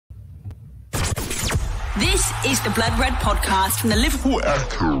This is the Blood Red podcast from the Liverpool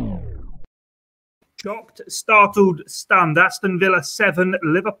Echo. Shocked, startled, stunned. Aston Villa 7,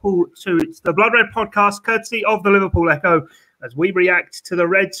 Liverpool 2. It's the Blood Red podcast, courtesy of the Liverpool Echo, as we react to the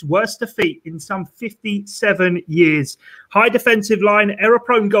Reds' worst defeat in some 57 years. High defensive line,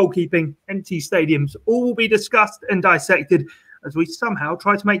 error-prone goalkeeping, empty stadiums, all will be discussed and dissected as we somehow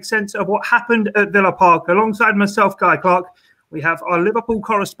try to make sense of what happened at Villa Park. Alongside myself, Guy Clarke, we have our Liverpool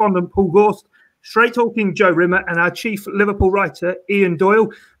correspondent, Paul Gorst, straight-talking Joe Rimmer, and our chief Liverpool writer, Ian Doyle.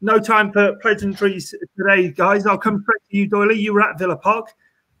 No time for pleasantries today, guys. I'll come straight to you, Doyle. You were at Villa Park.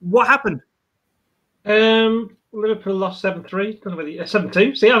 What happened? Liverpool lost 7-3.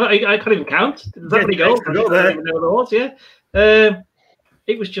 7-2. See, I can't even count. There's that many goals. I don't even know what it was,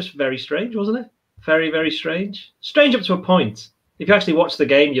 it was just very strange, wasn't it? Very, very strange. Strange up to a point. If you actually watched the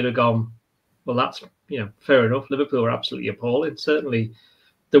game, you'd have gone, well, that's, fair enough. Liverpool were absolutely appalling. Certainly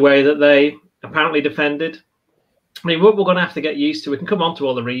the way that they apparently defended. I mean, what we're going to have to get used to, we can come on to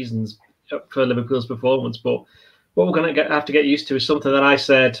all the reasons for Liverpool's performance, but what we're going to have to get used to is something that I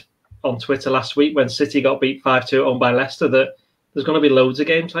said on Twitter last week when City got beat 5-2 at home by Leicester, that there's going to be loads of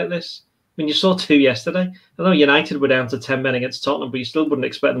games like this. I mean, you saw 2 yesterday. I know United were down to 10 men against Tottenham, but you still wouldn't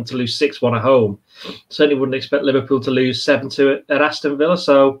expect them to lose 6-1 at home. Certainly wouldn't expect Liverpool to lose 7-2 at Aston Villa.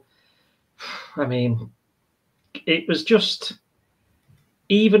 So, I mean, it was just,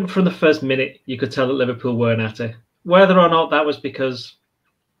 even from the first minute, you could tell that Liverpool weren't at it. Whether or not that was because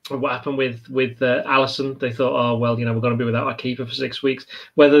of what happened with Alisson, they thought, oh, well, we're going to be without our keeper for 6 weeks.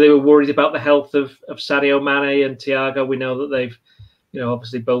 Whether they were worried about the health of Sadio Mane and Thiago, we know that they've,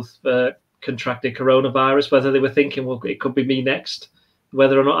 obviously both contracted coronavirus. Whether they were thinking, well, it could be me next.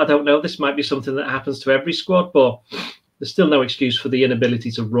 Whether or not, I don't know. This might be something that happens to every squad, but there's still no excuse for the inability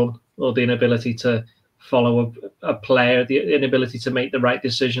to run or the inability to follow a player, the inability to make the right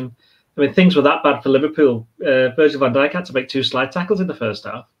decision. I mean, things were that bad for Liverpool. Virgil van Dijk had to make 2 slide tackles in the first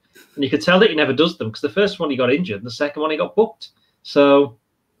half. And you could tell that he never does them, because the first one he got injured, and the second one he got booked. So,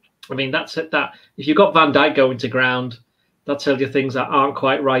 I mean, that's it. That if you've got Van Dijk going to ground, that tells you things that aren't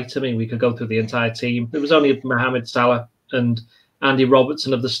quite right. I mean, we could go through the entire team. There was only Mohamed Salah and Andy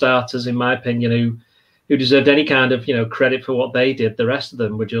Robertson of the starters, in my opinion, who deserved any kind of credit for what they did. The rest of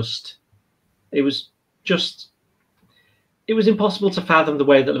them were just, it was impossible to fathom the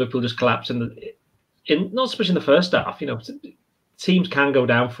way that Liverpool just collapsed in not especially in the first half. Teams can go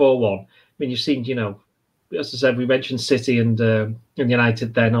down 4-1. I mean, you've seen, as I said, we mentioned City and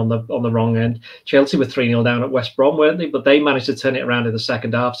United then on the wrong end. Chelsea were 3-0 down at West Brom, weren't they? But they managed to turn it around in the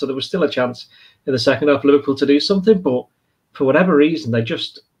second half. So there was still a chance in the second half for Liverpool to do something. But for whatever reason, they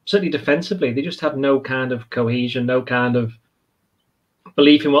just, certainly defensively, they just had no kind of cohesion, no kind of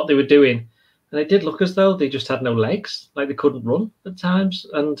belief in what they were doing. And it did look as though they just had no legs, like they couldn't run at times.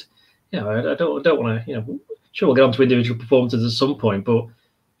 And, I don't want to, sure, we'll get on to individual performances at some point, but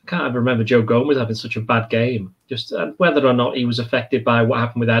I can't ever remember Joe Gomez having such a bad game. Just whether or not he was affected by what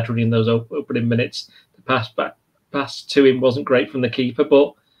happened with Adrian in those opening minutes, the pass to him wasn't great from the keeper,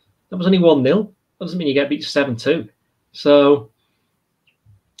 but that was only 1-0. That doesn't mean you get beat 7-2. So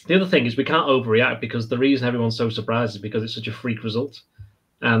the other thing is we can't overreact, because the reason everyone's so surprised is because it's such a freak result.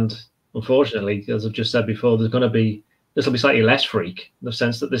 And unfortunately, as I've just said before, this will be slightly less freak, in the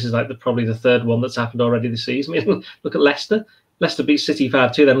sense that this is like probably the third one that's happened already this season. I mean, look at Leicester. Leicester beat City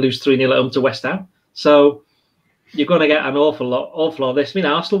 5-2, then lose 3-0 at home to West Ham. So you're going to get an awful lot of this. I mean,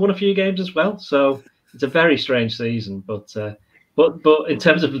 Arsenal won a few games as well. So it's a very strange season. But in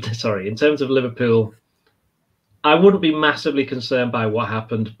terms of Liverpool, I wouldn't be massively concerned by what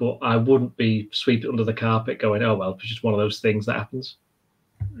happened, but I wouldn't be sweeping it under the carpet going, oh, well, it's just one of those things that happens.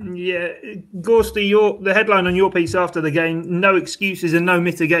 Yeah, Gorsty, the headline on your piece after the game, no excuses and no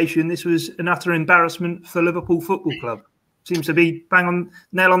mitigation. This was an utter embarrassment for Liverpool Football Club. Seems to be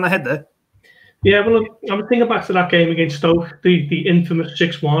nail on the head there. Yeah, well, I was thinking back to that game against Stoke, the infamous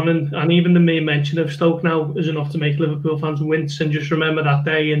 6-1, and even the mere mention of Stoke now is enough to make Liverpool fans wince and just remember that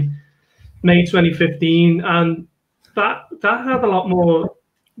day in May 2015. And that had a lot more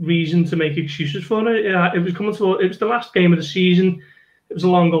reason to make excuses for it. It was the last game of the season. It was a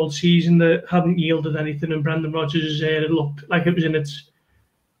long old season that hadn't yielded anything, and Brendan Rodgers' it looked like it was in its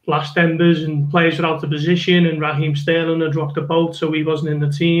last embers, and players were out of position, and Raheem Sterling had rocked the boat, so he wasn't in the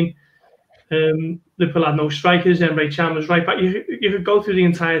team. Liverpool had no strikers, and Ray Chan was right back. You could go through the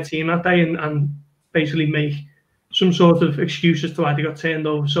entire team that day and basically make some sort of excuse as to why they got turned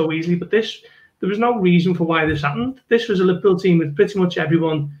over so easily. But there was no reason for why this happened. This was a Liverpool team with pretty much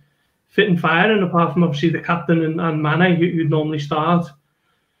everyone fit and firing, apart from obviously the captain and Mane, who'd normally start.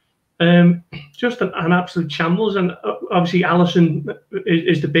 Just an absolute shambles. And obviously Alisson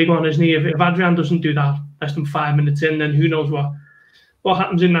is the big one, isn't he? If Adrian doesn't do that less than 5 minutes in, then who knows what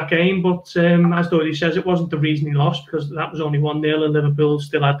happens in that game. But as Doyle says, it wasn't the reason he lost, because that was only 1-0 and Liverpool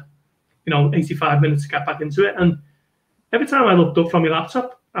still had 85 minutes to get back into it. And every time I looked up from my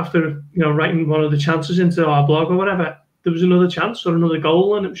laptop after writing one of the chances into our blog or whatever, there was another chance or another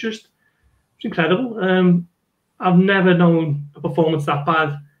goal, and it was incredible. I've never known a performance that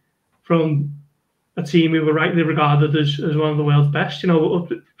bad from a team who were rightly regarded as one of the world's best.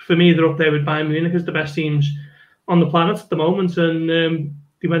 For me, they're up there with Bayern Munich as the best teams on the planet at the moment, and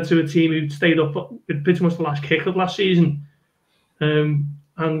they went to a team who stayed up with pretty much the last kick of last season,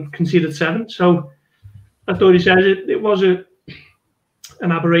 and conceded 7. So, as Dory says, it was an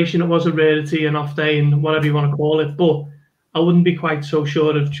aberration. It was a rarity, an off day, and whatever you want to call it. But I wouldn't be quite so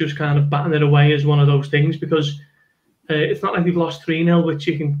sure of just kind of batting it away as one of those things, because it's not like they've lost 3-0, which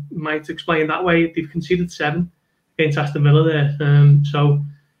you might explain that way. They've conceded 7 against Aston Villa there. So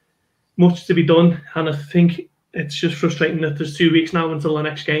much to be done, and I think it's just frustrating that there's 2 weeks now until the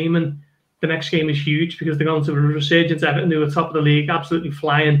next game, and the next game is huge because they're going to a resurgent Everton, who are top of the league, absolutely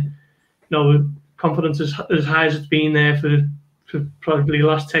flying. Confidence is as high as it's been there for probably the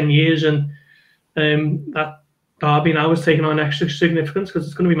last 10 years, and that derby now is taking on extra significance because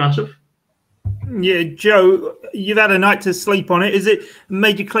it's going to be massive. Yeah, Joe, you've had a night to sleep on it. Is it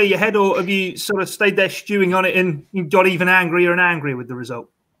made you clear your head, or have you sort of stayed there stewing on it and you got even angrier and angrier with the result?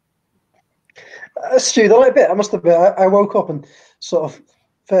 Stewed on it a bit, I must admit. I woke up and sort of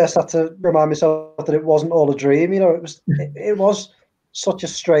first had to remind myself that it wasn't all a dream. It was such a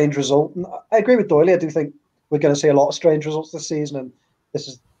strange result. And I agree with Doyle. I do think we're going to see a lot of strange results this season, and this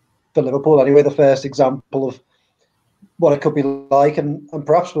is, for Liverpool anyway, the first example of what it could be like, and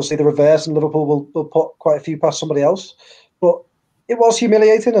perhaps we'll see the reverse, and Liverpool will put quite a few past somebody else. But it was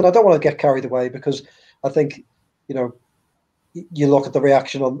humiliating, and I don't want to get carried away, because I think, you look at the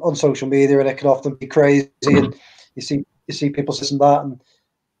reaction on social media, and it can often be crazy, and you see people saying that, and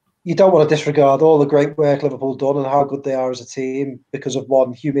you don't want to disregard all the great work Liverpool done and how good they are as a team because of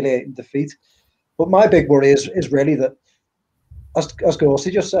one humiliating defeat. But my big worry is really that, as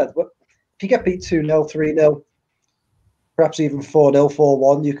Gorsty just said, if you get beat 2-0, 3-0, perhaps even 4-0,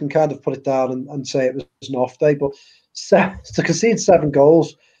 4-1, you can kind of put it down and say it was an off day. But to concede 7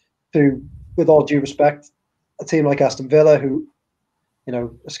 goals to, with all due respect, a team like Aston Villa, who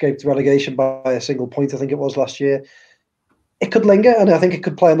escaped relegation by a single point, I think it was last year, it could linger, and I think it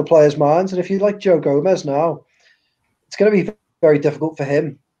could play on the players' minds. And if you like Joe Gomez now, it's going to be very difficult for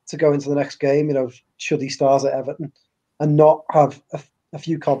him to go into the next game, should he start at Everton, and not have a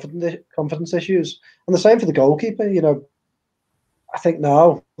few confidence issues. And the same for the goalkeeper. I think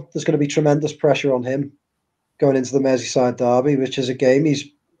now there's going to be tremendous pressure on him going into the Merseyside derby, which is a game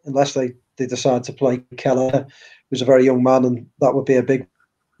unless they decide to play Keller, who's a very young man, and that would be a big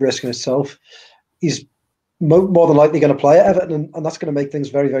risk in itself. He's more than likely going to play at Everton, and that's going to make things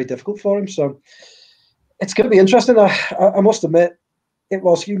very, very difficult for him. So it's going to be interesting. I must admit, it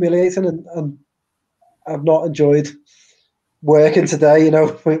was humiliating, and I've not enjoyed working today.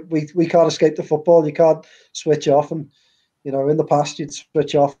 We can't escape the football. You can't switch off, and in the past you'd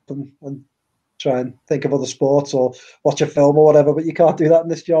switch off and try and think of other sports or watch a film or whatever, but you can't do that in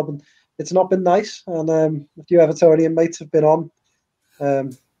this job, and it's not been nice. And a few Evertonian mates have been on,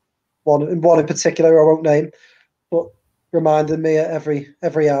 one in particular I won't name, but reminding me at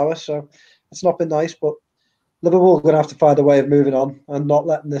every hour. So it's not been nice, but Liverpool are going to have to find a way of moving on and not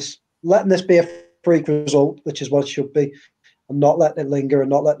letting this be a freak result, which is what it should be, and not letting it linger and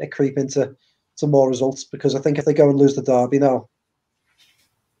not letting it creep into more results, because I think if they go and lose the derby now,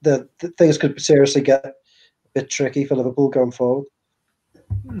 the things could seriously get a bit tricky for Liverpool going forward.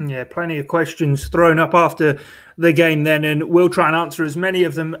 Yeah, plenty of questions thrown up after the game then, and we'll try and answer as many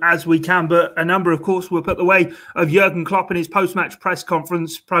of them as we can, but a number, of course, will put the way of Jurgen Klopp in his post-match press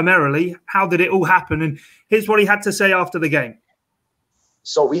conference primarily. How did it all happen? And here's what he had to say after the game.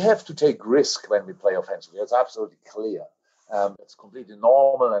 So we have to take risk when we play offensively. It's absolutely clear. It's completely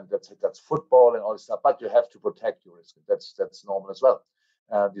normal, and that's football and all this stuff, but you have to protect your risk. That's normal as well,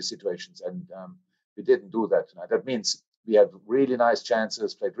 these situations. And we didn't do that tonight. That means we had really nice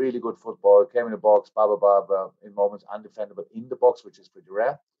chances, played really good football, came in the box, in moments undefendable in the box, which is pretty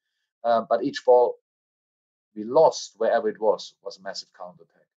rare. But each ball we lost, wherever it was a massive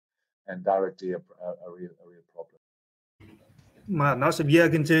counterattack and directly a real problem. Well, nice of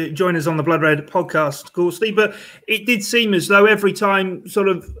Jurgen to join us on the Blood Red podcast, Gorsty. But it did seem as though every time sort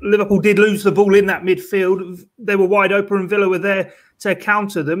of Liverpool did lose the ball in that midfield, they were wide open and Villa were there to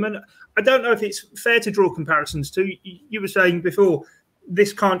counter them. And I don't know if it's fair to draw comparisons to. You were saying before,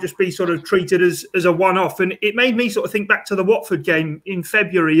 this can't just be sort of treated as a one-off. And it made me sort of think back to the Watford game in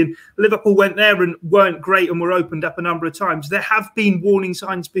February, and Liverpool went there and weren't great and were opened up a number of times. There have been warning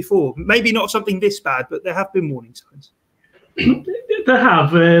signs before. Maybe not something this bad, but there have been warning signs. There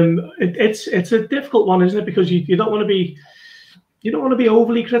have. It's a difficult one, isn't it? Because you don't want to be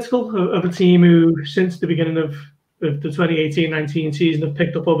overly critical of a team who, since the beginning of the 2018-19 season, have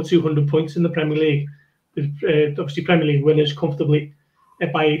picked up over 200 points in the Premier League. Obviously, Premier League winners comfortably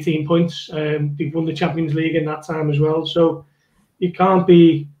by 18 points. They've won the Champions League in that time as well. So you can't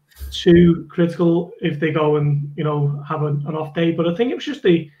be too critical if they go and have an off day. But I think it was just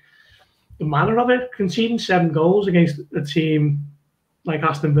the manner of it, conceding 7 goals against a team like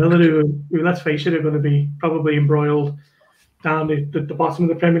Aston Villa, who let's face it, are going to be probably embroiled down the bottom of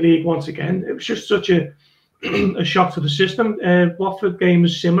the Premier League once again. It was just such a shock to the system. Watford game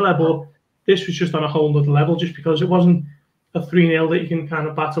was similar, but this was just on a whole other level, just because it wasn't a 3-0 that you can kind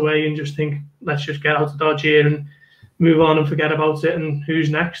of bat away and just think, let's just get out of dodge here and move on and forget about it, and who's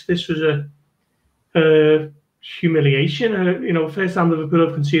next. This was a humiliation. First time Liverpool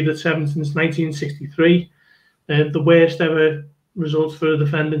have conceded 7 since 1963. The worst ever results for the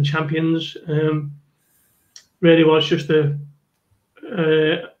defending champions. Really was just an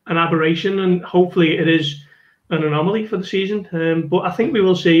aberration, and hopefully it is an anomaly for the season. But I think we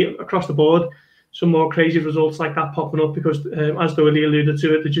will see across the board some more crazy results like that popping up, because as Doyle alluded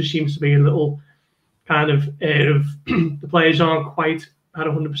to it, there just seems to be a little kind of air of the players aren't quite at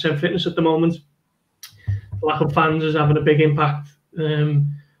 100% fitness at the moment. The lack of fans is having a big impact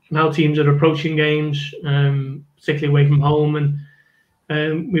on how teams are approaching games, particularly away from home,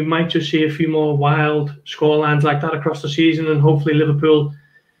 and we might just see a few more wild scorelines like that across the season, and hopefully Liverpool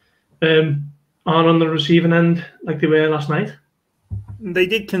aren't on the receiving end like they were last night. They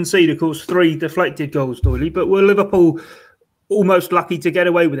did concede, of course, 3 deflected goals, Doyle, but were Liverpool almost lucky to get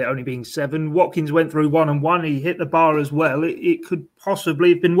away with it only being 7? Watkins went through 1-1. He hit the bar as well. It could possibly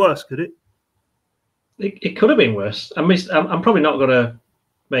have been worse, could it? It could have been worse. I'm probably not going to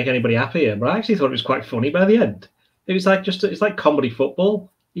make anybody happy here, but I actually thought it was quite funny by the end. It was like it's like comedy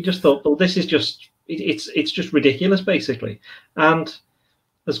football. You just thought, well, this is just it's just ridiculous, basically. And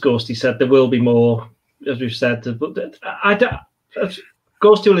as Gorsty said, there will be more, as we've said. But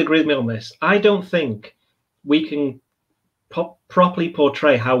Gorsty will agree with me on this. I don't think we can properly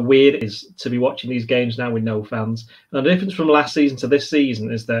portray how weird it is to be watching these games now with no fans. And the difference from last season to this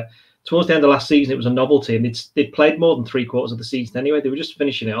season is that towards the end of last season, it was a novelty, and they'd played more than 3/4 of the season anyway. They were just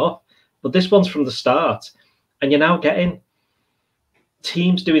finishing it off. But this one's from the start, and you're now getting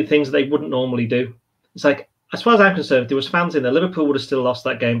teams doing things that they wouldn't normally do. It's like, as far as I'm concerned, if there was fans in there, Liverpool would have still lost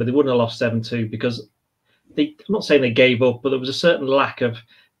that game, but they wouldn't have lost 7-2 because I'm not saying they gave up, but there was a certain lack of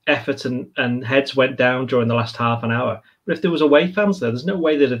effort and heads went down during the last half an hour. But if there was away fans there's no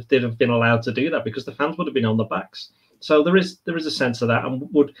way they'd have been allowed to do that, because the fans would have been on the backs. So there is a sense of that. And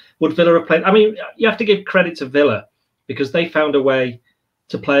would Villa have played? I mean, you have to give credit to Villa, because they found a way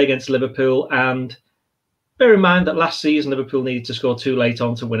to play against Liverpool. And bear in mind that last season Liverpool needed to score 2 late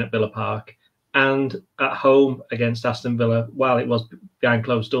on to win at Villa Park. And at home against Aston Villa, while it was behind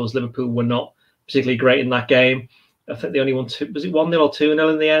closed doors, Liverpool were not particularly great in that game. I think they only won 2. Was it 1-0 or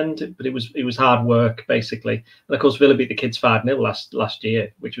 2-0 in the end? But it was hard work, basically. And of course, Villa beat the kids 5-0 last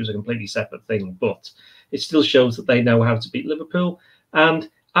year, which was a completely separate thing. But it still shows that they know how to beat Liverpool. And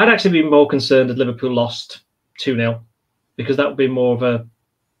I'd actually be more concerned if Liverpool lost 2-0, because that would be more of a,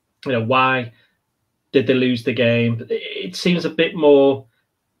 why did they lose the game? It seems a bit more,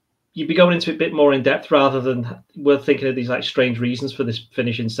 you'd be going into it a bit more in depth rather than we're thinking of these like strange reasons for this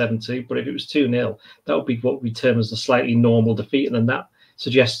finish in 7-2. But if it was 2-0, that would be what we term as a slightly normal defeat. And then that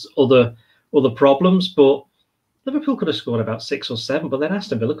suggests other problems. But Liverpool could have scored about 6 or 7, but then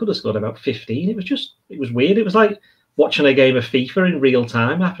Aston Villa could have scored about 15. It was weird. It was like watching a game of FIFA in real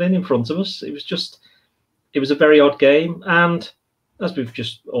time happening in front of us. It was a very odd game. And as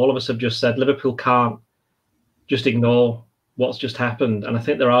all of us have just said, Liverpool can't just ignore what's just happened. And I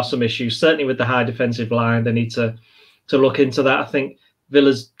think there are some issues, certainly with the high defensive line. They need to look into that. I think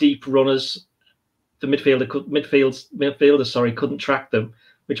Villa's deep runners, the midfielders, couldn't track them,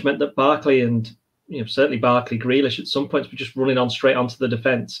 which meant that Barkley and certainly Barkley, Grealish at some points were just running on straight onto the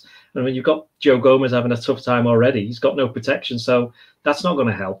defence. And when you've got Joe Gomez having a tough time already, he's got no protection, so that's not going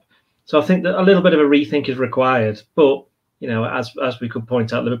to help. So I think that a little bit of a rethink is required. But as we could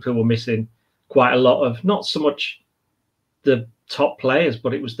point out, Liverpool were missing quite a lot of, not so much the top players,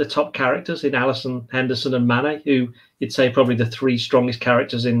 but it was the top characters in Alisson, Henderson and Mane, who you'd say probably the 3 strongest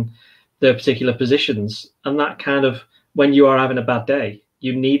characters in their particular positions. And that kind of, when you are having a bad day,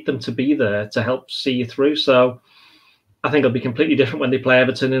 you need them to be there to help see you through. So I think it'll be completely different when they play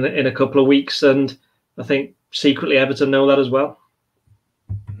Everton in a couple of weeks, and I think secretly Everton know that as well.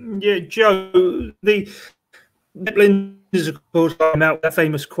 Yeah, Joe, the Blinders, of course, out that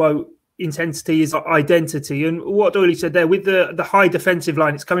famous quote, intensity is identity. And what Doyle said there, with the high defensive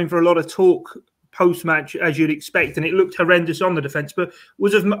line, it's coming for a lot of talk post-match, as you'd expect, and it looked horrendous on the defence, but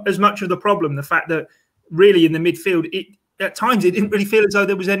was as much of the problem the fact that really in the midfield, at times it didn't really feel as though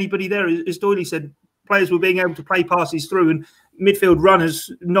there was anybody there. As Doyle said, players were being able to play passes through and midfield runners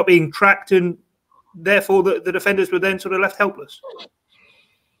not being tracked, and therefore the defenders were then sort of left helpless.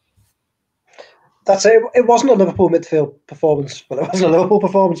 That's it. It wasn't a Liverpool midfield performance. Well, it wasn't a Liverpool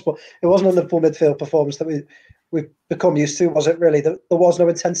performance, but it wasn't a Liverpool midfield performance that we've become used to, was it really? There was no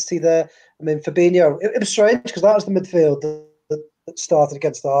intensity there. I mean, Fabinho, it was strange because that was the midfield that started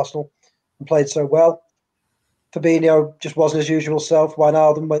against Arsenal and played so well. Fabinho just wasn't his usual self.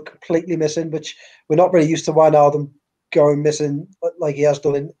 Wijnaldum went completely missing, which we're not really used to Wijnaldum going missing like he has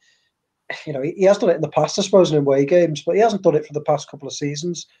done in, he has done it in the past, I suppose, in away games, but he hasn't done it for the past couple of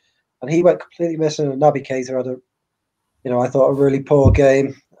seasons. And he went completely missing. And Naby Keita had I thought a really poor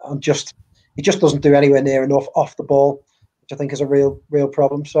game, and he just doesn't do anywhere near enough off the ball, which I think is a real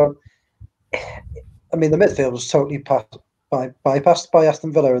problem. So, I mean, the midfield was totally bypassed by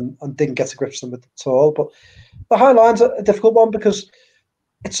Aston Villa and didn't get to grips with them at all. But the high line's a difficult one because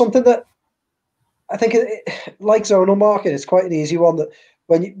it's something that I think, like zonal marking, it's quite an easy one that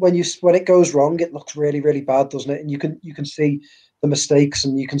when it goes wrong, it looks really, really bad, doesn't it? And you can see the mistakes,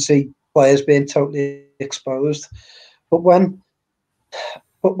 and you can see players being totally exposed. But when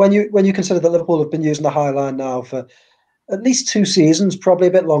you consider that Liverpool have been using the high line now for at least 2 seasons, probably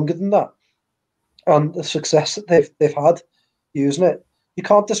a bit longer than that, and the success that they've had using it, you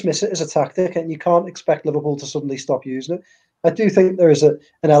can't dismiss it as a tactic, and you can't expect Liverpool to suddenly stop using it. I do think there is an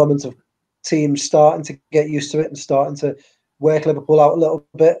element of teams starting to get used to it and starting to work Liverpool out a little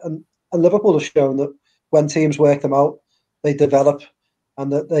bit, and Liverpool has shown that when teams work them out, they develop,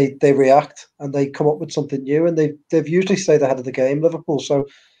 and that they react, and they come up with something new, and they've usually stayed ahead of the game, Liverpool. So,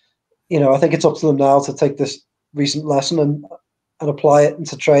 I think it's up to them now to take this recent lesson and apply it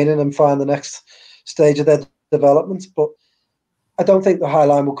into training and find the next stage of their development. But I don't think the high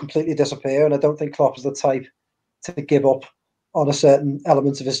line will completely disappear, and I don't think Klopp is the type to give up on a certain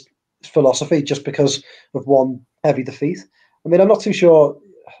element of his philosophy just because of one heavy defeat. I mean, I'm not too sure.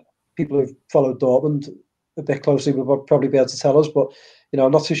 People who've followed Dortmund a bit closely will probably be able to tell us, but I'm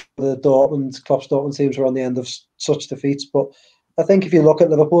not too sure the Klopp's Dortmund teams were on the end of such defeats. But I think if you look at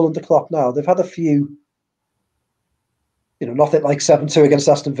Liverpool under Klopp now, they've had a few, nothing like 7-2 against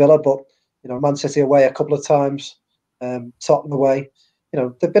Aston Villa, but Man City away a couple of times, Tottenham away.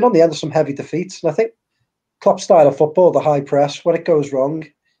 They've been on the end of some heavy defeats, and I think Klopp's style of football, the high press, when it goes wrong,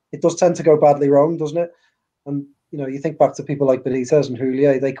 it does tend to go badly wrong, doesn't it? And you think back to people like Benitez and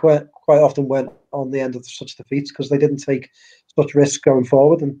Houllier, they quite often went on the end of such defeats because they didn't take such risks going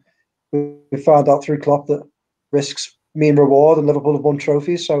forward. And we found out through Klopp that risks mean reward, and Liverpool have won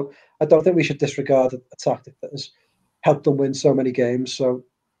trophies. So I don't think we should disregard a tactic that has helped them win so many games. So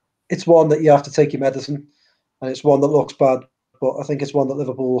it's one that you have to take your medicine, and it's one that looks bad, but I think it's one that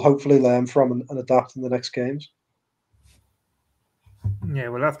Liverpool will hopefully learn from and adapt in the next games. Yeah,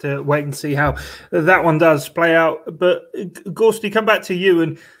 we'll have to wait and see how that one does play out. But Gorsty, come back to you,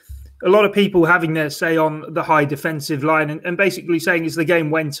 and a lot of people having their say on the high defensive line, and basically saying as the game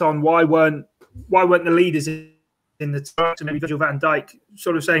went on, why weren't the leaders in the start, maybe Virgil van Dijk,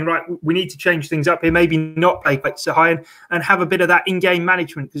 sort of saying, right, we need to change things up here, maybe not play quite so high and have a bit of that in-game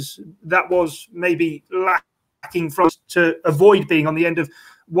management, because that was maybe lacking for us to avoid being on the end of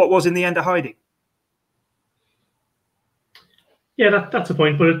what was in the end of hiding. Yeah, that's a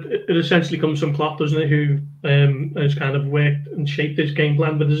point, but it essentially comes from Klopp, doesn't it, who has kind of worked and shaped this game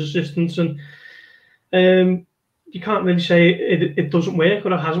plan with his assistants, and you can't really say it doesn't work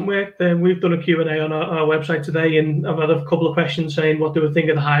or it hasn't worked. We've done a Q&A on our website today, and I've had a couple of questions saying what do we think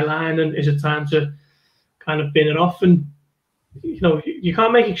of the high line, and is it time to kind of bin it off? And you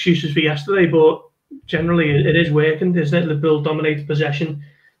can't make excuses for yesterday, but generally it is working, isn't it? Liverpool dominate possession.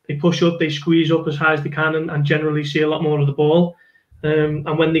 They push up, they squeeze up as high as they can, and generally see a lot more of the ball.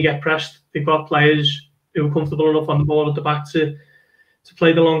 And when they get pressed, they've got players who are comfortable enough on the ball at the back to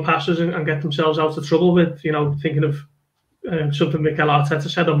play the long passes and get themselves out of trouble with. Thinking of something Mikel Arteta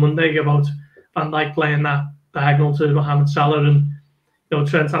said on Monday about Van Dijk playing that diagonal to Mohamed Salah, and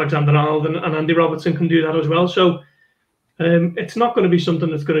Trent Alexander-Arnold and Andy Robertson can do that as well. So it's not going to be something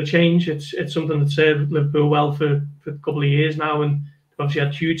that's going to change. It's something that's served Liverpool well for a couple of years now, and obviously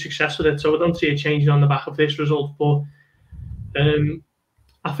had huge success with it. So I don't see it changing on the back of this result. But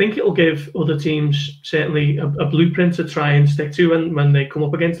I think it'll give other teams certainly a blueprint to try and stick to when they come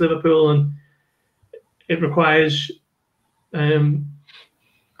up against Liverpool, and it requires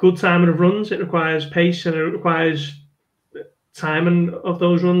good timing of runs, it requires pace, and it requires timing of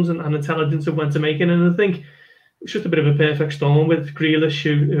those runs and intelligence of when to make it. And I think it's just a bit of a perfect storm with Grealish,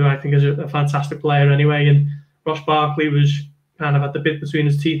 who I think is a fantastic player anyway, and Ross Barkley was kind of at the bit between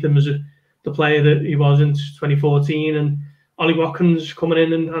his teeth and was the player that he was in 2014, and Ollie Watkins coming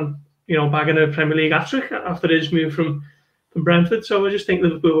in and bagging a Premier League hat-trick after his move from Brentford. So I just think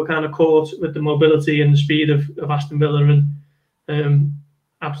Liverpool were kind of caught with the mobility and the speed of Aston Villa, and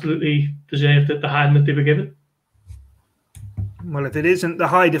absolutely deserved the hiding that they were given. Well, if it isn't the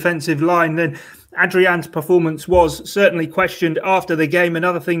high defensive line, then Adrian's performance was certainly questioned after the game.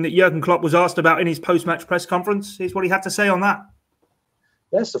 Another thing that Jurgen Klopp was asked about in his post-match press conference. Here's what he had to say on that.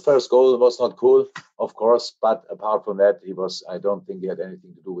 Yes, the first goal was not cool, of course, but apart from that, I don't think he had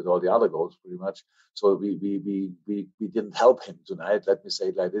anything to do with all the other goals, pretty much. So we didn't help him tonight, let me say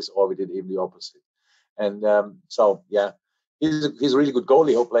it like this, or we did even the opposite. And he's a really good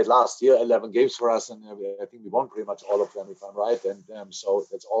goalie who played last year, 11 games for us, and I think we won pretty much all of them, if I'm right. And so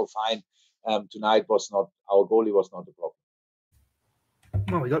that's all fine. Tonight our goalie was not the problem.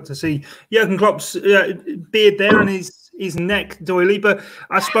 Well, we got to see Jurgen Klopp's beard there and his neck, Doyle. But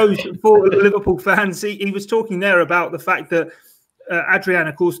I suppose for Liverpool fans, he was talking there about the fact that Adrian,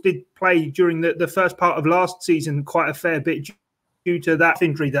 of course, did play during the first part of last season quite a fair bit due to that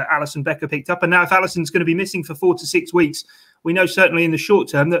injury that Alisson Becker picked up. And now if Alisson's going to be missing for 4 to 6 weeks, we know certainly in the short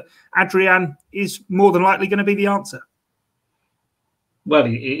term that Adrian is more than likely going to be the answer. Well,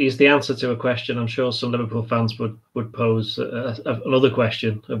 he's the answer to a question I'm sure some Liverpool fans would pose another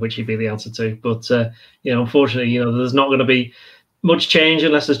question, of which he'd be the answer to. But, unfortunately, there's not going to be much change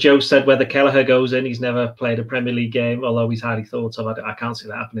unless, as Joe said, whether Kelleher goes in. He's never played a Premier League game, although he's highly thought of. I can't see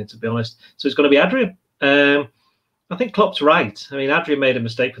that happening, to be honest. So it's going to be Adrian. I think Klopp's right. I mean, Adrian made a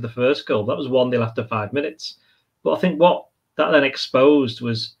mistake for the first goal. That was 1-0 after 5 minutes. But I think what that then exposed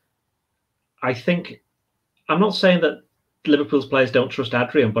was, I'm not saying that Liverpool's players don't trust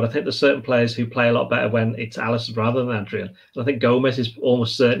Adrian, but I think there's certain players who play a lot better when it's Alisson rather than Adrian. And I think Gomez is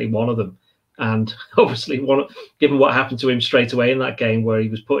almost certainly one of them. And obviously, given what happened to him straight away in that game where he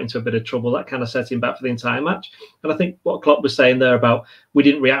was put into a bit of trouble, that kind of set him back for the entire match. And I think what Klopp was saying there about we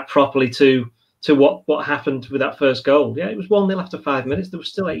didn't react properly to what happened with that first goal. Yeah, it was 1-0 after 5 minutes. There was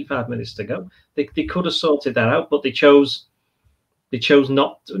still 85 minutes to go. They could have sorted that out, but they chose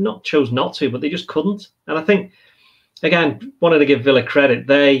not to, but they just couldn't. And I think, again, wanted to give Villa credit.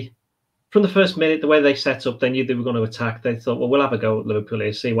 They, from the first minute, the way they set up, they knew they were going to attack. They thought, well, we'll have a go at Liverpool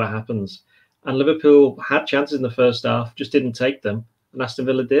here, see what happens. And Liverpool had chances in the first half, just didn't take them. And Aston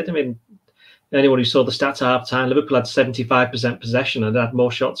Villa did. I mean, anyone who saw the stats at half-time, Liverpool had 75% possession and had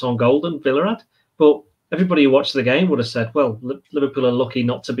more shots on goal than Villa had. But everybody who watched the game would have said, well, Liverpool are lucky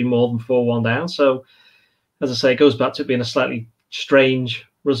not to be more than 4-1 down. So, as I say, it goes back to it being a slightly strange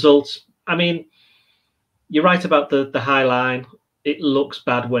result. I mean, you're right about the high line. It looks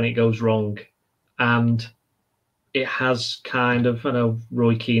bad when it goes wrong. And it has kind of, I know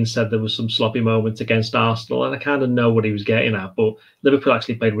Roy Keane said there was some sloppy moments against Arsenal, and I kind of know what he was getting at, but Liverpool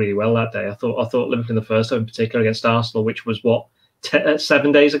actually played really well that day. I thought Liverpool in the first half in particular against Arsenal, which was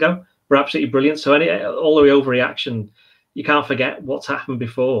 7 days ago, were absolutely brilliant. So all the overreaction, you can't forget what's happened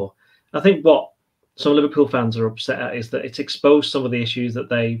before. I think what some Liverpool fans are upset at is that it's exposed some of the issues that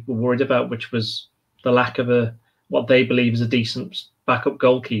they were worried about, which was the lack of what they believe is a decent backup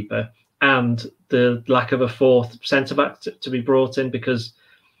goalkeeper, and the lack of a fourth centre-back to be brought in, because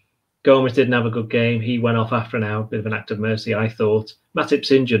Gomez didn't have a good game. He went off after an hour, bit of an act of mercy, I thought.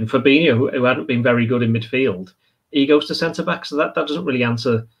 Matip's injured. Fabinho, who hadn't been very good in midfield, he goes to centre-back, so that doesn't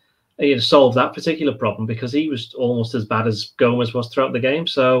really solve that particular problem, because he was almost as bad as Gomez was throughout the game.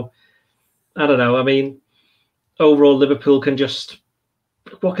 So, I don't know. I mean, overall, Liverpool can just...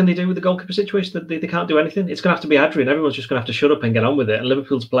 What can they do with the goalkeeper situation? They can't do anything. It's going to have to be Adrian. Everyone's just going to have to shut up and get on with it. And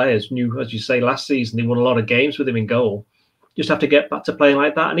Liverpool's players knew, as you say, last season they won a lot of games with him in goal. Just have to get back to playing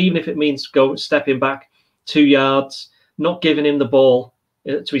like that. And even if it means stepping back 2 yards, not giving him the ball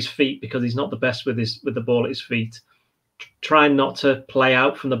to his feet because he's not the best with the ball at his feet, trying not to play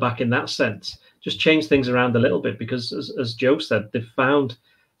out from the back in that sense. Just change things around a little bit, because, as Joe said, they've found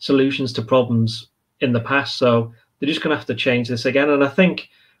solutions to problems in the past. So they're just going to have to change this again. And I think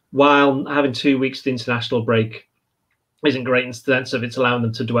while having 2 weeks of the international break isn't great in the sense of it's allowing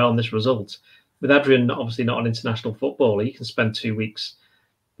them to dwell on this result, with Adrian obviously not an international footballer, he can spend 2 weeks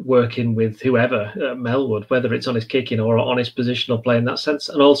working with whoever, Melwood, whether it's on his kicking or on his positional play in that sense,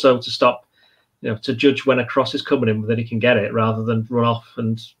 and also to stop to judge when a cross is coming in that he can get it rather than run off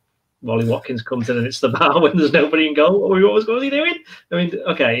and Wally Watkins comes in and it's the bar when there's nobody in goal. What was he doing? I mean,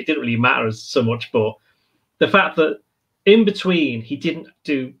 okay, it didn't really matter so much, but the fact that in between he didn't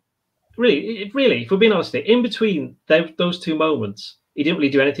do really, if we're being honest, in between those two moments, he didn't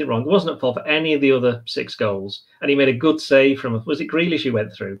really do anything wrong. It wasn't at fault for any of the other 6 goals, and he made a good save from. Was it Grealish who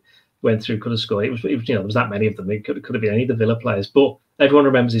went through, could have scored? It was there was that many of them. It could have been any of the Villa players, but everyone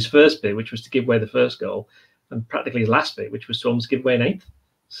remembers his first bit, which was to give away the first goal, and practically his last bit, which was to almost give away an 8th.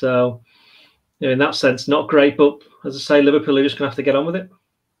 So, in that sense, not great. But as I say, Liverpool are just going to have to get on with it.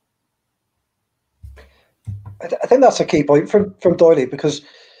 I think that's a key point from Doyle, because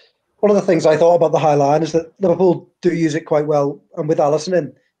one of the things I thought about the high line is that Liverpool do use it quite well, and with Alisson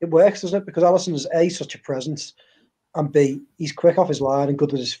in, it works, doesn't it? Because Alisson is A, such a presence, and B, he's quick off his line and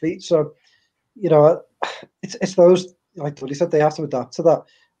good with his feet. So, it's those, like Doyle said, they have to adapt to that,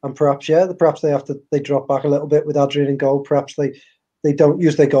 and perhaps they drop back a little bit with Adrian in goal. Perhaps they don't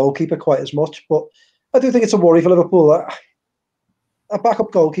use their goalkeeper quite as much, but I do think it's a worry for Liverpool. A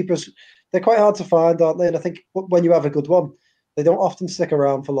backup goalkeepers, they're quite hard to find, aren't they? And I think when you have a good one, they don't often stick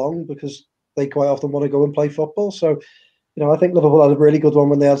around for long because they quite often want to go and play football. So, I think Liverpool had a really good one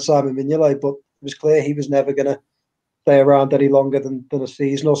when they had Simon Mignolet, but it was clear he was never going to stay around any longer than a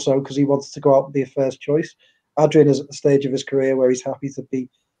season or so because he wanted to go out and be a first choice. Adrian is at the stage of his career where he's happy to be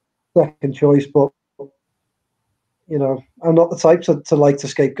second choice, but I'm not the type to like to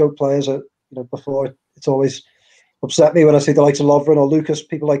scapegoat players. Before it's always upset me when I see the likes of Lovren or Lucas,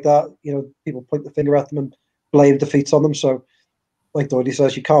 people like that. People point the finger at them and blame defeats on them. So, like Doyle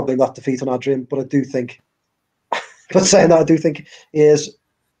says, you can't blame that defeat on Adrian. But I do think, I do think he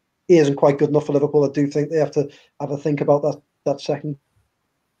isn't quite good enough for Liverpool. I do think they have to have a think about that second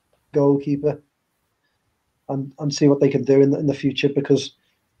goalkeeper and see what they can do in the future, because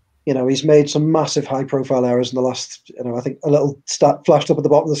he's made some massive high-profile errors in the last. I think a little stat flashed up at the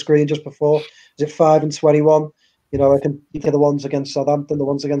bottom of the screen just before. Is it 5 and 21? I can hear the ones against Southampton, the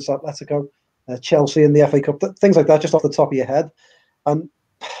ones against Atletico, Chelsea in the FA Cup, things like that, just off the top of your head, and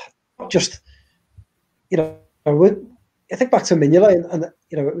just I think back to Mignolet, and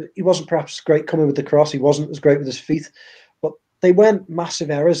he wasn't perhaps great coming with the cross. He wasn't as great with his feet, but they weren't massive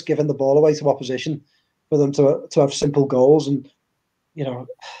errors giving the ball away to opposition for them to have simple goals, and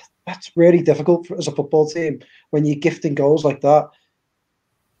that's really difficult as a football team when you're gifting goals like that.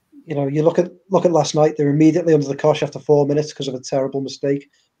 You look at last night; they were immediately under the cosh after 4 minutes because of a terrible mistake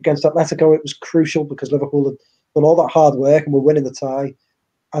against Atletico. It was crucial because Liverpool had done all that hard work and were winning the tie,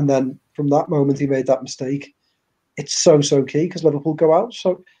 and then from that moment he made that mistake. It's so key because Liverpool go out.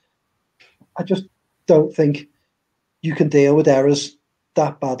 So I just don't think you can deal with errors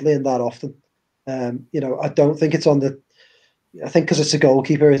that badly and that often. I don't think it's on the. I think because it's a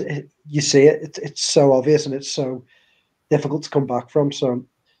goalkeeper, you see it. It's so obvious and it's so difficult to come back from. So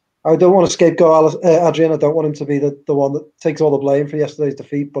I don't want to scapegoat Adrian. I don't want him to be the one that takes all the blame for yesterday's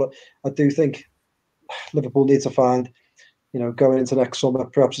defeat. But I do think Liverpool need to find, going into next summer,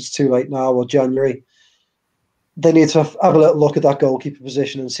 perhaps it's too late now, or January, they need to have a little look at that goalkeeper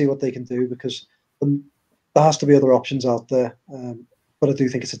position and see what they can do, because there has to be other options out there. But I do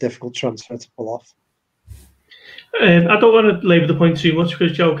think it's a difficult transfer to pull off. I don't want to labour the point too much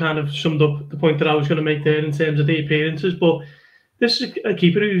because Joe kind of summed up the point that I was going to make there in terms of the appearances. But this is a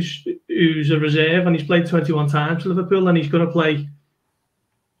keeper who's a reserve and he's played 21 times for Liverpool, and he's going to play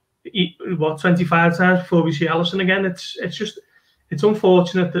 25 times before we see Alisson again. It's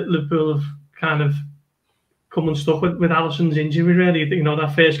unfortunate that Liverpool have kind of come unstuck with Alisson's injury, really.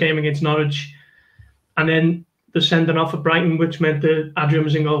 That first game against Norwich, and then the sending off at Brighton, which meant that Adrian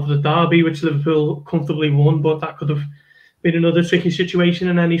was in goal for the derby, which Liverpool comfortably won, but that could have been another tricky situation.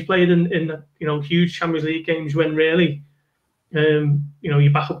 And then he's played in huge Champions League games when really,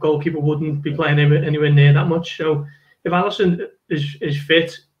 your backup goalkeeper wouldn't be playing anywhere near that much. So if Alisson is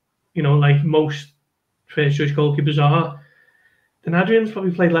fit, like most first choice goalkeepers are, then Adrian's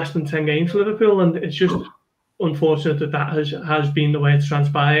probably played less than 10 games for Liverpool, and it's just unfortunate that has been the way it's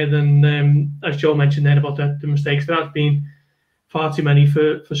transpired. And as Joe mentioned there about the mistakes, there has been far too many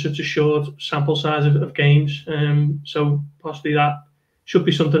for such a short sample size of games. So possibly that should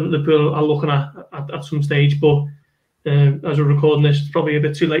be something that Liverpool are looking at some stage. But as we're recording this, it's probably a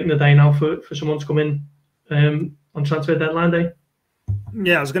bit too late in the day now for someone to come in on transfer deadline day.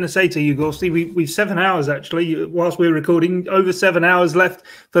 Yeah, I was going to say to you, Gorsty, we've 7 hours actually, whilst we're recording, over 7 hours left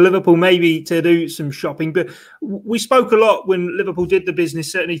for Liverpool maybe to do some shopping. But we spoke a lot when Liverpool did the business,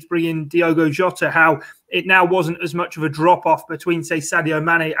 certainly to bring in Diogo Jota, how it now wasn't as much of a drop-off between, say, Sadio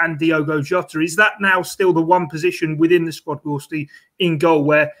Mane and Diogo Jota. Is that now still the one position within the squad, Gorsty, in goal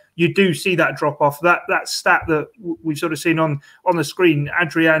where you do see that drop off. That stat that we've sort of seen on the screen,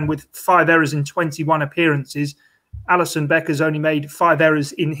 Adrian with 5 errors in 21 appearances. Alisson Becker's only made 5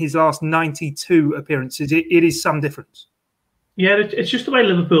 errors in his last 92 appearances. It is some difference. Yeah, it's just the way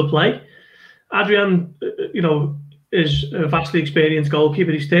Liverpool play. Adrian, is a vastly experienced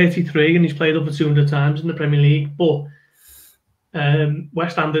goalkeeper. He's 33 and he's played over 200 times in the Premier League. But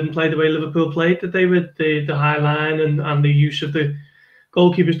West Ham didn't play the way Liverpool played, did they, with the high line and the use of the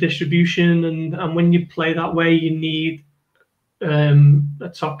goalkeeper's distribution. And when you play that way, you need a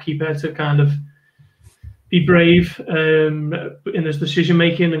top keeper to kind of be brave in his decision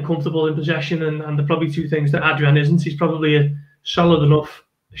making and comfortable in possession. And the probably two things that Adrian isn't. He's probably a solid enough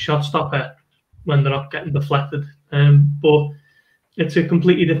shot stopper when they're not getting deflected. But it's a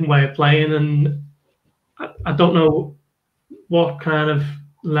completely different way of playing, and I don't know what kind of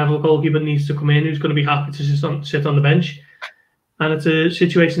level goalkeeper needs to come in who's going to be happy to sit on the bench. And it's a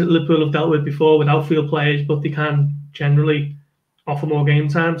situation that Liverpool have dealt with before with outfield players, but they can generally offer more game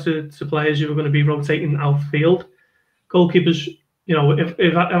time to players who are going to be rotating outfield. Goalkeepers,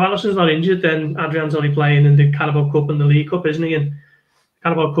 if Alisson's not injured, then Adrian's only playing in the Carabao Cup and the League Cup, isn't he? And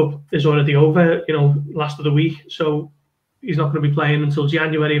Carabao Cup is already over, last of the week, so he's not going to be playing until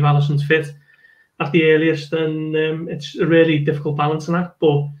January if Alisson's fit at the earliest. And it's a really difficult balancing act,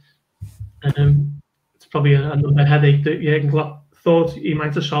 but it's probably another headache that Jurgen Klopp thought he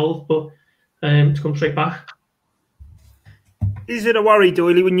might have solved, but it's come straight back. Is it a worry,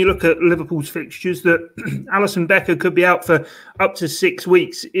 Doyle, when you look at Liverpool's fixtures, that Alisson Becker could be out for up to 6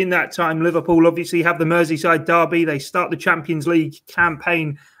 weeks? In that time, Liverpool obviously have the Merseyside derby. They start the Champions League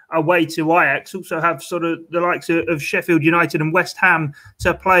campaign away to Ajax. Also have sort of the likes of Sheffield United and West Ham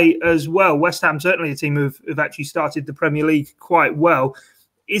to play as well. West Ham certainly a team who've actually started the Premier League quite well.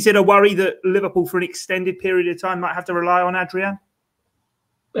 Is it a worry that Liverpool for an extended period of time might have to rely on Adrian?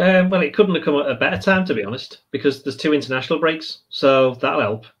 Well, it couldn't have come at a better time, to be honest, because there's 2 international breaks, so that'll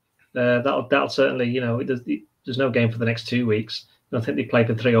help. That'll certainly, there's no game for the next 2 weeks. I think they play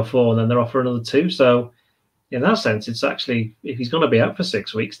for 3 or 4, and then they're off for another 2. So, in that sense, it's actually, if he's going to be out for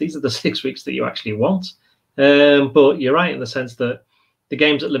 6 weeks, these are the 6 weeks that you actually want. But you're right in the sense that the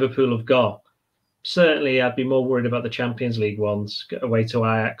games that Liverpool have got, certainly I'd be more worried about the Champions League ones, away to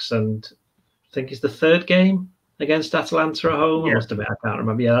Ajax, and I think it's the 3rd game against Atalanta at home. Yeah. I can't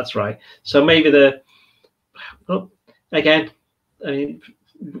remember. Yeah, that's right. So maybe again, I mean,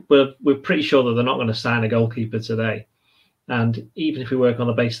 we're pretty sure that they're not going to sign a goalkeeper today. And even if we work on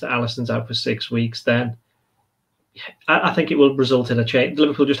the basis that Alisson's out for 6 weeks, then I think it will result in a change.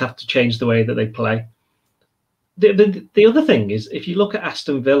 Liverpool just have to change the way that they play. The other thing is, if you look at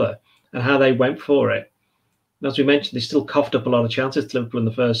Aston Villa and how they went for it, as we mentioned, they still coughed up a lot of chances to Liverpool in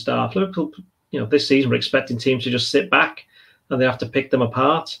the first half. Liverpool, this season we're expecting teams to just sit back and they have to pick them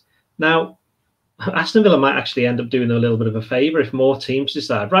apart. Now, Aston Villa might actually end up doing them a little bit of a favour if more teams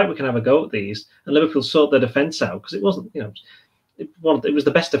decide, right, we can have a go at these, and Liverpool sort their defence out, because it wasn't, it was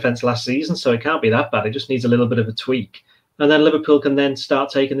the best defence last season, so it can't be that bad. It just needs a little bit of a tweak. And then Liverpool can then start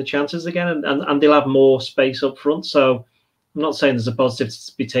taking the chances again, and they'll have more space up front. So I'm not saying there's a positive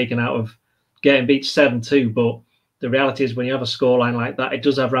to be taken out of getting beat 7-2, but the reality is when you have a scoreline like that, it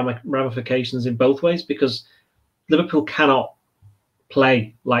does have ramifications in both ways, because Liverpool cannot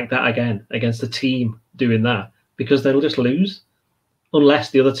play like that again against a team doing that, because they'll just lose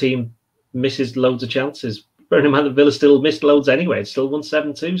unless the other team misses loads of chances. Bearing in mind that Villa still missed loads anyway. It still won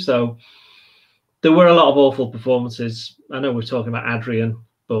 7-2. So there were a lot of awful performances. I know we're talking about Adrian,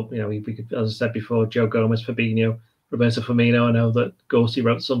 but we could, as I said before, Joe Gomez, Fabinho, Roberto Firmino. I know that Gorst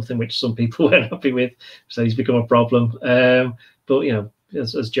wrote something which some people weren't happy with, so he's become a problem. But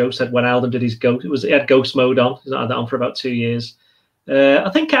as Joe said, when Alden did his ghost, he had ghost mode on. He's not had that on for about 2 years.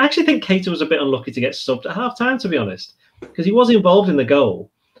 I actually think Keita was a bit unlucky to get subbed at half time, to be honest, because he was involved in the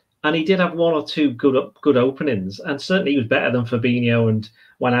goal and he did have 1 or 2 good openings, and certainly he was better than Fabinho and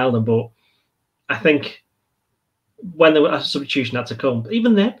Wijnaldum. But I think when a substitution had to come,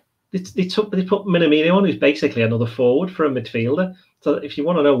 even then they put Minamino on, who's basically another forward for a midfielder. So if you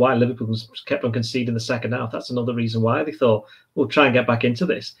want to know why Liverpool kept on conceding the second half, that's another reason why they thought, we'll try and get back into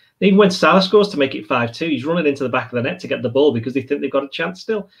this. Even when Salah scores to make it 5-2, he's running into the back of the net to get the ball because they think they've got a chance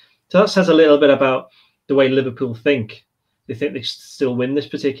still. So that says a little bit about the way Liverpool think. They think they still win this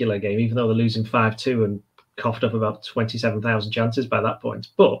particular game, even though they're losing 5-2 and coughed up about 27,000 chances by that point.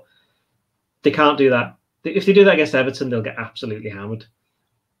 But they can't do that. If they do that against Everton, they'll get absolutely hammered.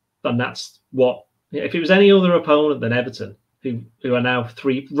 And that's what, if it was any other opponent than Everton, who are now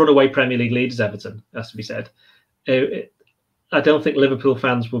 3 runaway Premier League leaders, Everton, has to be said, I don't think Liverpool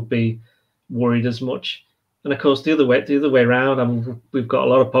fans would be worried as much. And of course, the other way around. I mean, we've got a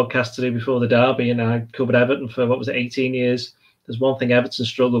lot of podcasts to do before the derby, and I covered Everton for 18 years. There's one thing Everton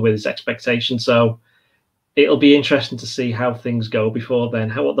struggle with is expectation. So it'll be interesting to see how things go before then,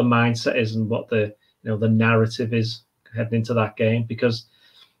 what the mindset is, and what the narrative is heading into that game. Because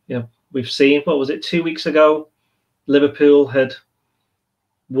we've seen, what was it, 2 weeks ago, Liverpool had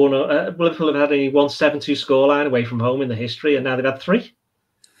won. Liverpool have had only one 7-2 scoreline away from home in the history, and now they've had 3.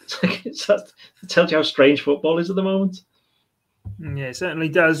 It tells you how strange football is at the moment. Yeah, it certainly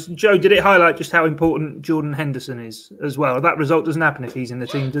does. Joe, did it highlight just how important Jordan Henderson is as well? That result doesn't happen if he's in the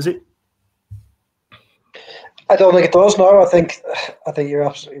team, does it? I don't think it does. No, I think you're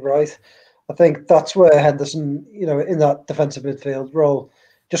absolutely right. I think that's where Henderson, in that defensive midfield role,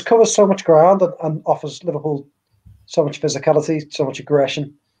 just covers so much ground and offers Liverpool so much physicality, so much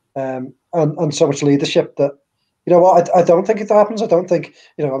aggression, and so much leadership that. You know what? I don't think it happens. I don't think,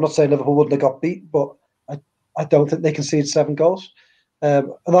 I'm not saying Liverpool wouldn't have got beat, but I don't think they conceded 7 goals.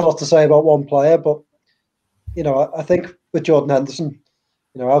 And that's not to say about one player, but, I think with Jordan Henderson,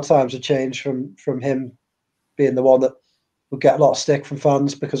 our times have changed from him being the one that would get a lot of stick from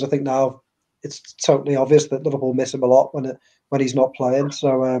fans, because I think now it's totally obvious that Liverpool miss him a lot when he's not playing.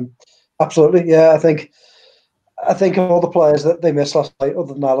 So, absolutely, yeah, I think of all the players that they missed last night,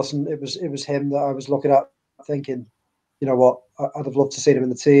 other than Alisson, it was him that I was looking at, thinking, you know what, I'd have loved to see him in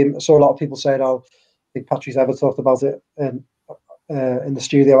the team. I saw a lot of people saying, I think Patrick's ever talked about it in the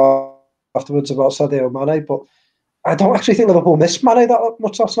studio afterwards about Sadio Mane, but I don't actually think Liverpool missed Mane that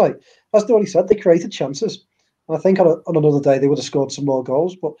much last night. As Doyle said, they created chances, and I think on another day they would have scored some more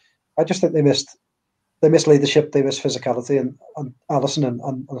goals, but I just think they missed leadership, they missed physicality, and Alisson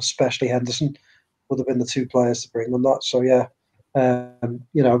and especially Henderson would have been the 2 players to bring them that. So yeah,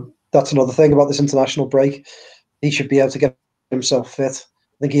 that's another thing about this international break. He should be able to get himself fit.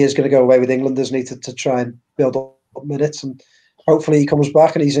 I think he is going to go away with England, isn't he, to try and build up minutes. And hopefully he comes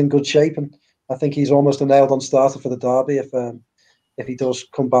back and he's in good shape. And I think he's almost a nailed-on starter for the derby if he does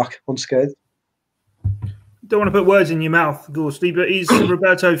come back unscathed. Don't want to put words in your mouth, Gorsty, but is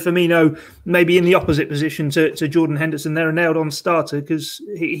Roberto Firmino maybe in the opposite position to Jordan Henderson? They're a nailed-on starter because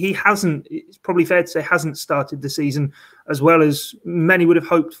he hasn't, it's probably fair to say, hasn't started the season as well as many would have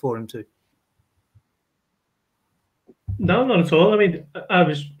hoped for him to. No, not at all. I mean, I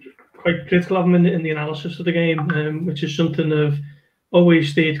was quite critical of him in the analysis of the game, which is something I've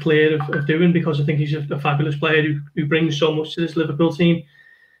always stayed clear of doing, because I think he's a fabulous player who brings so much to this Liverpool team.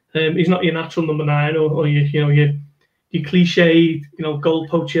 He's not your natural number 9 or your cliche goal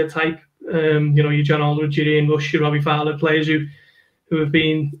poacher type. Your John Aldridge, your Ian Rush, your Robbie Fowler, players who have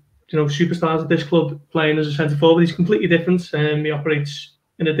been superstars at this club playing as a centre forward. He's completely different. He operates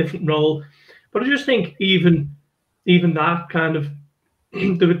in a different role. But I just think even that kind of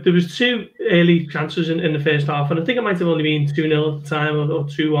there was 2 early chances in the first half, and I think it might have only been 2-0 at the time or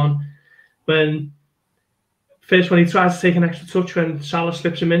 2-1 when. First one, he tries to take an extra touch when Salah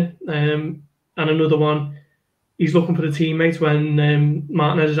slips him in, and another one, he's looking for the teammate when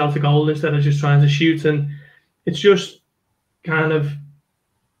Martinez is out of goal instead of just trying to shoot. And it's just kind of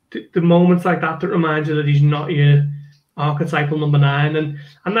the moments like that reminds you that he's not your archetypal number 9, and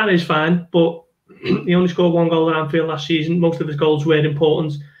that is fine. But he only scored 1 goal at Anfield last season. Most of his goals were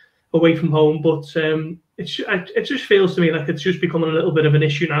important away from home, but it just feels to me like it's just becoming a little bit of an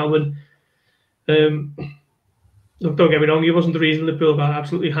issue now. And look, don't get me wrong, he wasn't the reason Liverpool got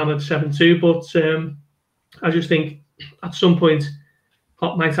absolutely hammered 7-2, but I just think at some point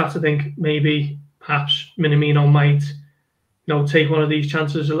Klopp might have to think maybe perhaps Minamino might take one of these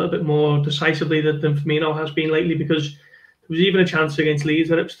chances a little bit more decisively than Firmino has been lately, because there was even a chance against Leeds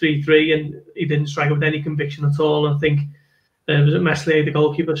when it was 3-3 and he didn't strike with any conviction at all. I think was it Meslier, the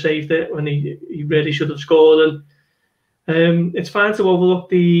goalkeeper, saved it when he really should have scored. And it's fine to overlook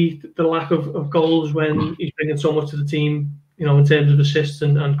the lack of goals when he's bringing so much to the team, in terms of assists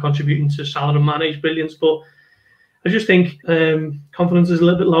and contributing to Salah and Mane's brilliance. But I just think confidence is a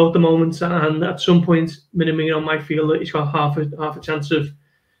little bit low at the moment, and at some point, Minamino might feel that he's got half a chance of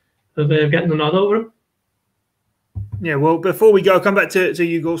getting the nod over him. Yeah, well, before we go, come back to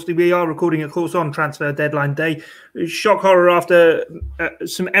you, Gorsty. We are recording, of course, on transfer deadline day. Shock horror after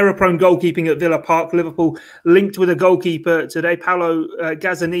some error-prone goalkeeping at Villa Park. Liverpool linked with a goalkeeper today, Paulo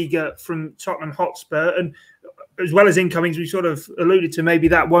Gazzaniga from Tottenham Hotspur. And as well as incomings, we sort of alluded to maybe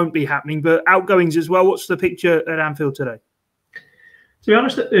that won't be happening, but outgoings as well. What's the picture at Anfield today? To be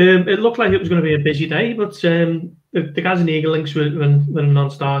honest, it looked like it was going to be a busy day, but the Gazzaniga links were a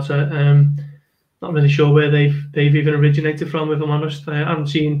non-starter. Not really sure where they've even originated from, if I'm honest. I haven't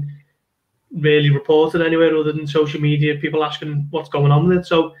seen really reported anywhere other than social media, people asking what's going on with it.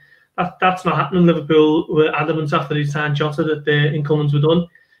 So that's not happening. Liverpool were adamant after he signed Jota that the incomings were done,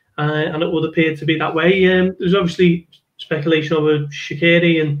 and it would appear to be that way. There's obviously speculation over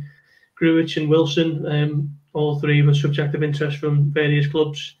Shaqiri and Grujic and Wilson. All three were subject of interest from various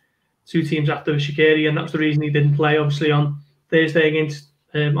clubs. 2 teams after Shaqiri, and that's the reason he didn't play, obviously, on Thursday against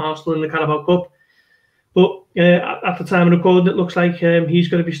Arsenal in the Carabao Cup. But at the time of recording, it looks like he's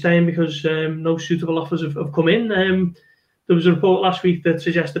going to be staying because no suitable offers have come in. There was a report last week that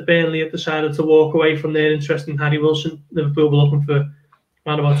suggested Burnley had decided to walk away from their interest in Harry Wilson. Liverpool were looking for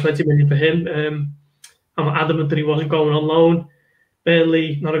around about 20 million for him. I'm adamant that he wasn't going on loan.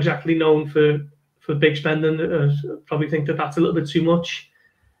 Burnley, not exactly known for big spending, probably think that that's a little bit too much.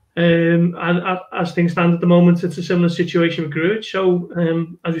 And as things stand at the moment, it's a similar situation with Grujic. So,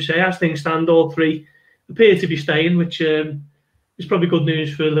 as we say, as things stand, all three appear to be staying, which is probably good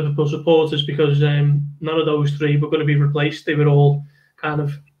news for Liverpool supporters because none of those three were going to be replaced. They were all kind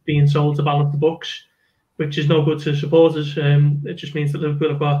of being sold to balance the books, which is no good to supporters. It just means that Liverpool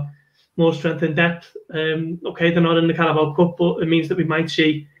have got more strength and depth. Okay, they're not in the Carabao Cup, but it means that we might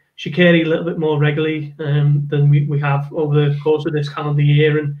see Shaqiri a little bit more regularly than we have over the course of this calendar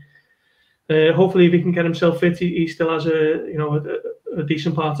year, and hopefully if he can get himself fit, he still has a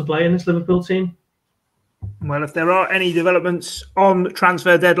decent part to play in this Liverpool team. Well, if there are any developments on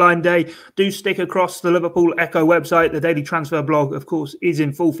transfer deadline day, do stick across the Liverpool Echo website. The daily transfer blog, of course, is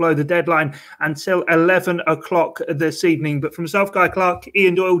in full flow. The deadline until 11 o'clock this evening. But from myself, Guy Clarke,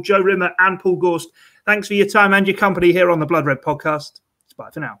 Ian Doyle, Joe Rimmer and Paul Gorst, thanks for your time and your company here on the Blood Red Podcast. Bye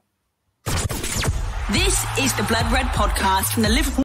for now. This is the Blood Red Podcast from the Liverpool